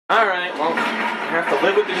Alright, well, you have to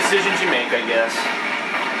live with the decisions you make, I guess.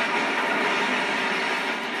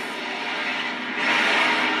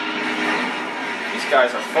 These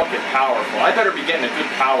guys are fucking powerful. I better be getting a good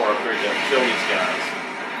power upgrade to kill these guys.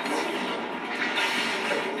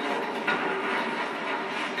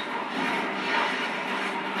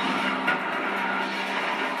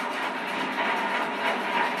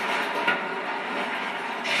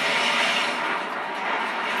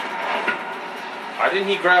 Why didn't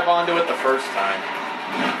he grab onto it the first time?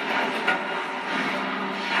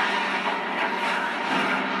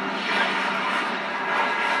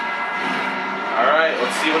 Alright,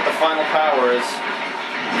 let's see what the final power is.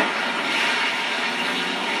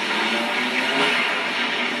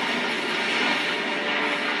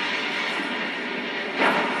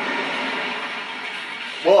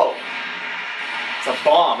 Whoa! It's a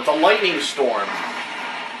bomb. It's a lightning storm.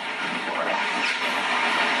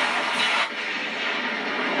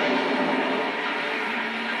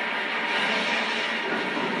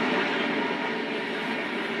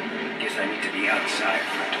 I need to be outside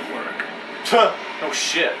for it to work. No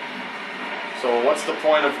shit. So what's the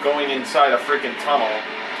point of going inside a freaking tunnel?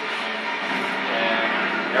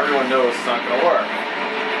 And everyone knows it's not gonna work.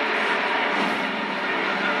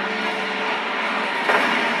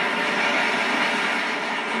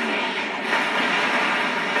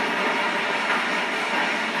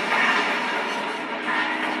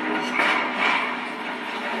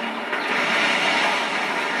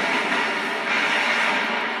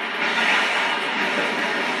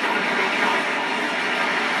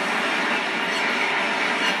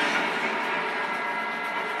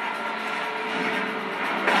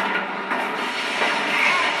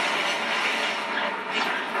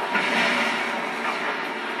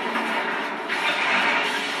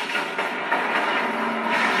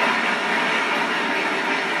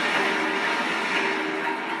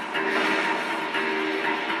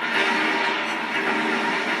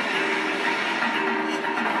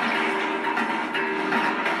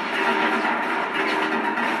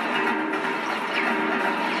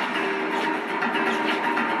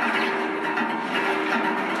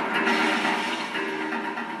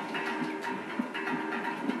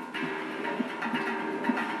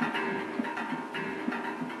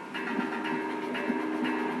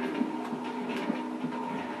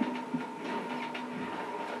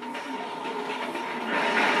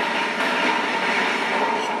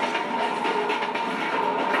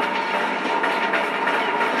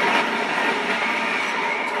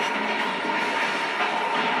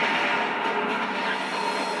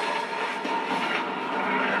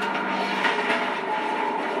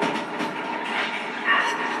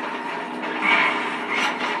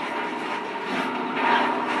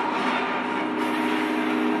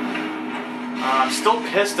 I'm still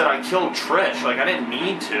pissed that I killed Trish. Like, I didn't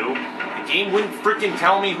mean to. The game wouldn't freaking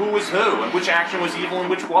tell me who was who, and which action was evil and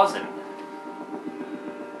which wasn't.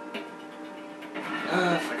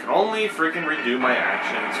 If I could only freaking redo my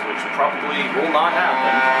actions, which probably will not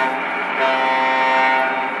happen.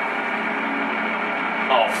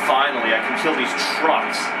 Oh, finally, I can kill these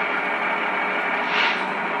trucks.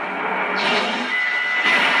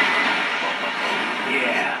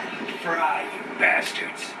 Yeah, fry, you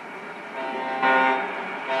bastards.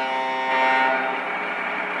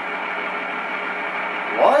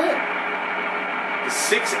 What? The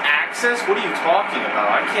 6-axis? What are you talking about?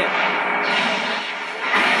 I can't...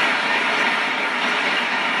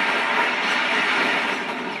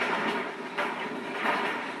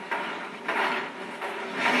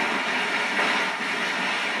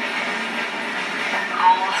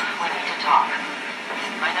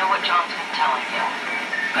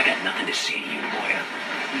 I got nothing to say to you, Moya.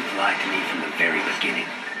 You've lied to me from the very beginning.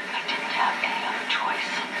 I didn't have any other choice.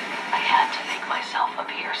 I had to make myself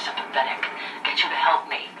appear sympathetic, get you to help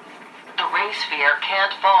me. The ray sphere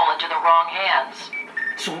can't fall into the wrong hands.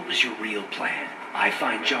 So what was your real plan? I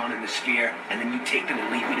find John in the sphere, and then you take them and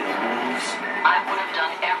leave me to the wolves? I would have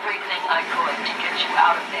done everything I could to get you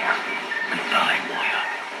out of there. Goodbye, Moya.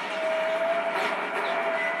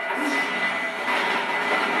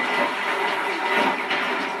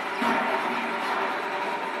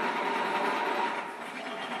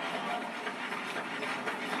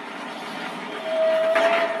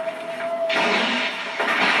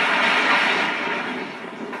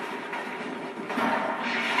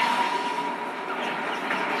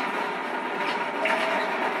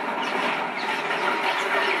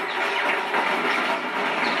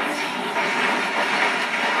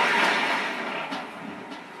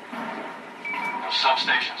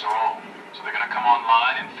 Substations are old, so they're gonna come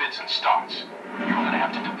online in fits and starts. You're gonna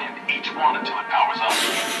have to defend each one until it powers up.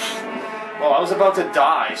 Well, I was about to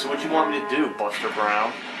die, so what you want me to do, Buster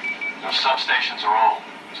Brown? Those substations are old,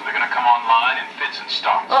 so they're gonna come online in fits and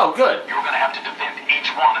starts. Oh, good. You're gonna have to defend each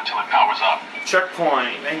one until it powers up.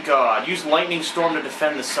 Checkpoint, thank God. Use Lightning Storm to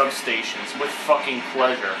defend the substations with fucking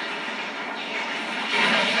pleasure.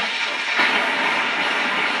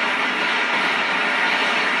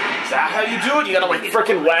 Is that how you do it? You gotta like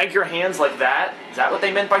frickin' wag your hands like that? Is that what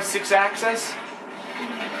they meant by 6-axis?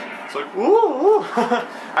 It's like, ooh, ooh.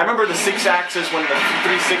 I remember the 6-axis when the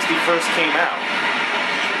 360 first came out.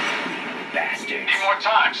 Bastards. Need more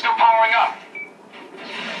time. Still powering up.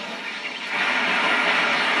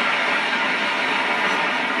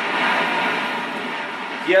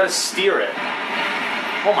 You gotta steer it.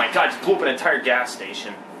 Oh my God, just blew up an entire gas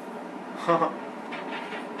station. Why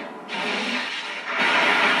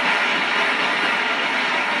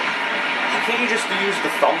can't you just use the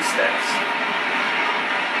thumbsticks?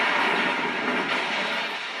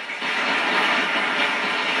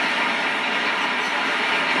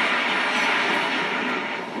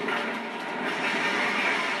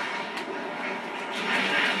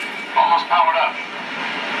 Almost powered up.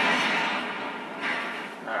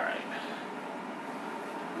 Alright.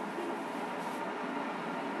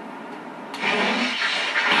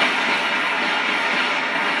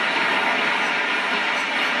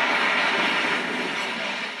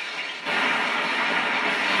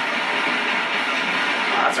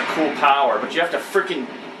 That's a cool power, but you have to freaking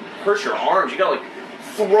hurt your arms. You gotta like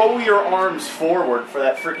throw your arms forward for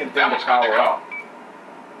that freaking thing to power up.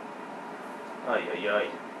 Ay, ay, ay.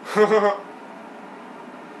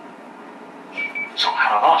 So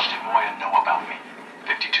how much did Moya know about me?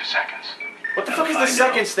 52 seconds. What the fuck is the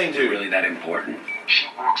seconds thing Is it do? really that important? She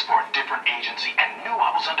works for a different agency and knew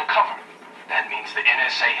I was undercover. That means the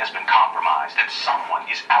NSA has been compromised and someone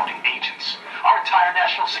is outing agents. Our entire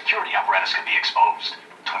national security apparatus could be exposed.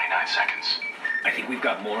 29 seconds. I think we've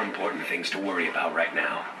got more important things to worry about right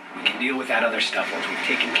now. We can deal with that other stuff once we've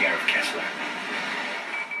taken care of Kessler.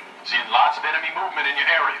 Seeing lots of enemy movement in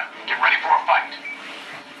your area. Get ready for a fight.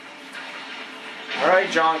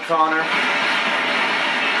 Alright, John Connor.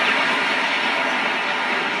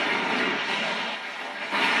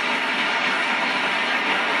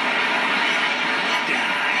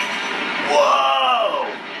 Whoa!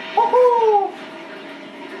 Woohoo!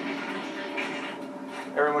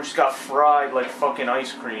 Everyone just got fried like fucking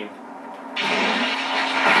ice cream.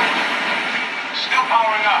 Still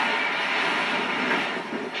powering up.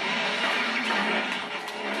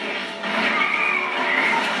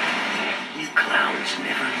 You clowns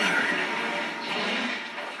never learn.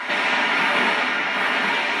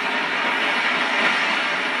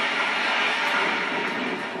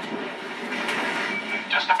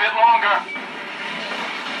 Just a bit longer.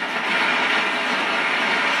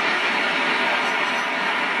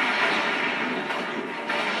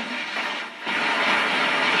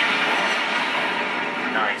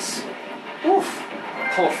 Nice. Oof.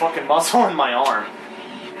 Pull a fucking muscle in my arm.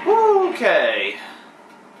 Okay.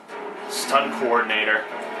 Stun coordinator.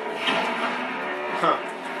 Huh.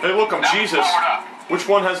 Hey, look, I'm Now Jesus. powered up. Which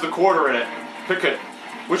one has the quarter in it? Pick it.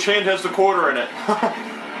 Which hand has the quarter in it?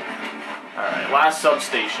 Alright, last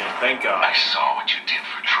substation. Thank God. I saw what you did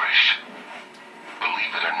for Trish.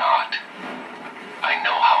 Believe it or not, I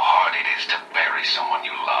know how hard it is to bury someone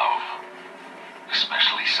you love.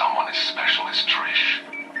 Especially someone as special as Trish.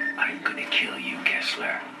 I'm gonna kill you,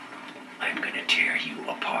 Kessler. I'm gonna tear you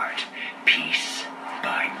apart, piece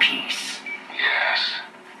by piece. Yes,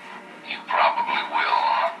 you probably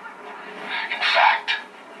will. In fact,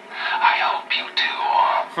 I hope you do.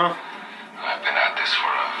 Huh. I've been at this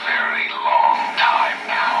for a very long time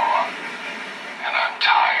now. And I'm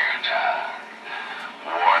tired.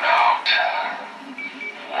 Worn out.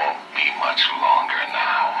 Won't be much longer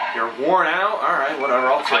now. You're worn out? Alright, whatever,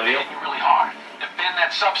 I'll Looks kill like they you. hit you really hard. Defend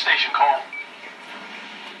that substation, Cole.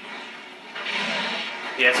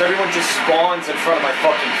 Yes, everyone just spawns in front of my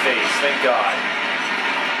fucking face. Thank God.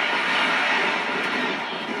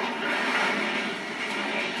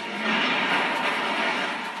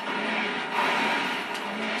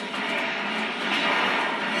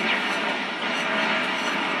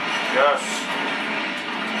 Yes.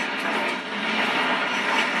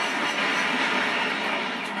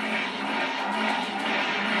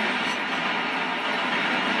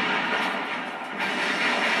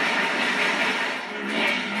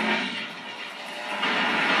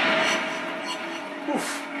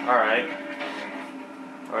 Oof. Alright.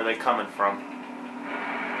 Where are they coming from?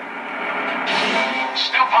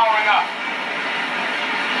 Still powering up.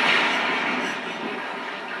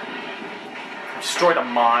 Destroyed a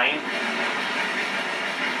mine.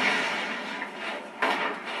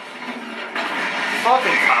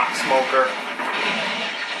 Fucking cocksmoker.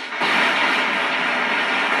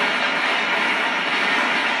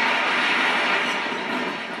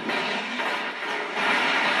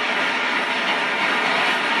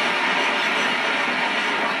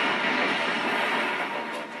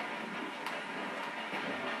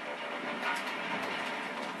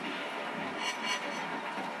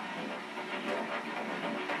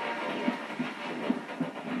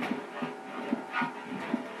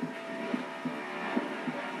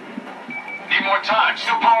 Need more time.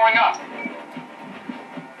 Still powering up.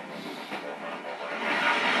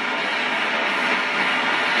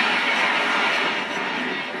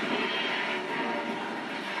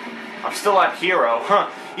 I'm still at hero. Huh.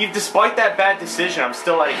 Even despite that bad decision, I'm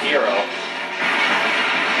still at hero.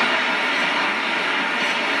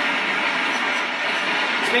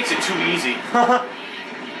 This makes it too easy.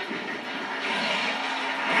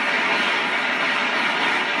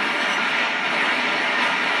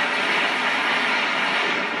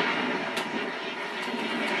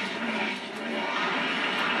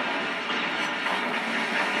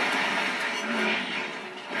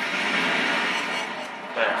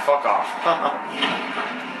 Fuck off.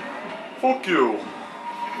 Fuck you.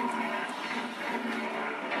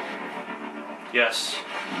 Yes.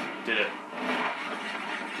 Did it.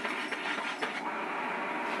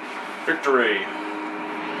 Victory.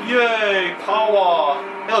 Yay! Power!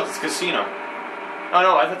 Hey look, it's a casino. Oh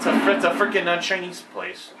no, that's a freaking Chinese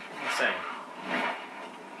place. Insane.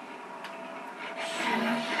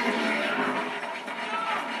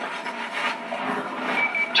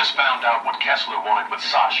 Just found out what Kessler wanted with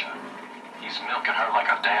Sasha. He's milking her like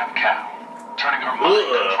a damn cow. Turning her mind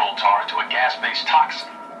control tar into a gas-based toxin.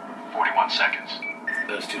 41 seconds.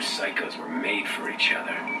 Those two psychos were made for each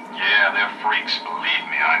other. Yeah, they're freaks, believe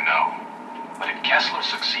me, I know. But if Kessler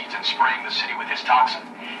succeeds in spraying the city with his toxin,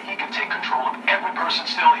 he can take control of every person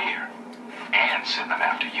still here. And send them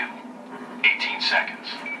after you. 18 seconds.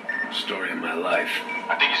 Story of my life.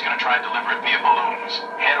 I think he's gonna try and deliver it via balloons.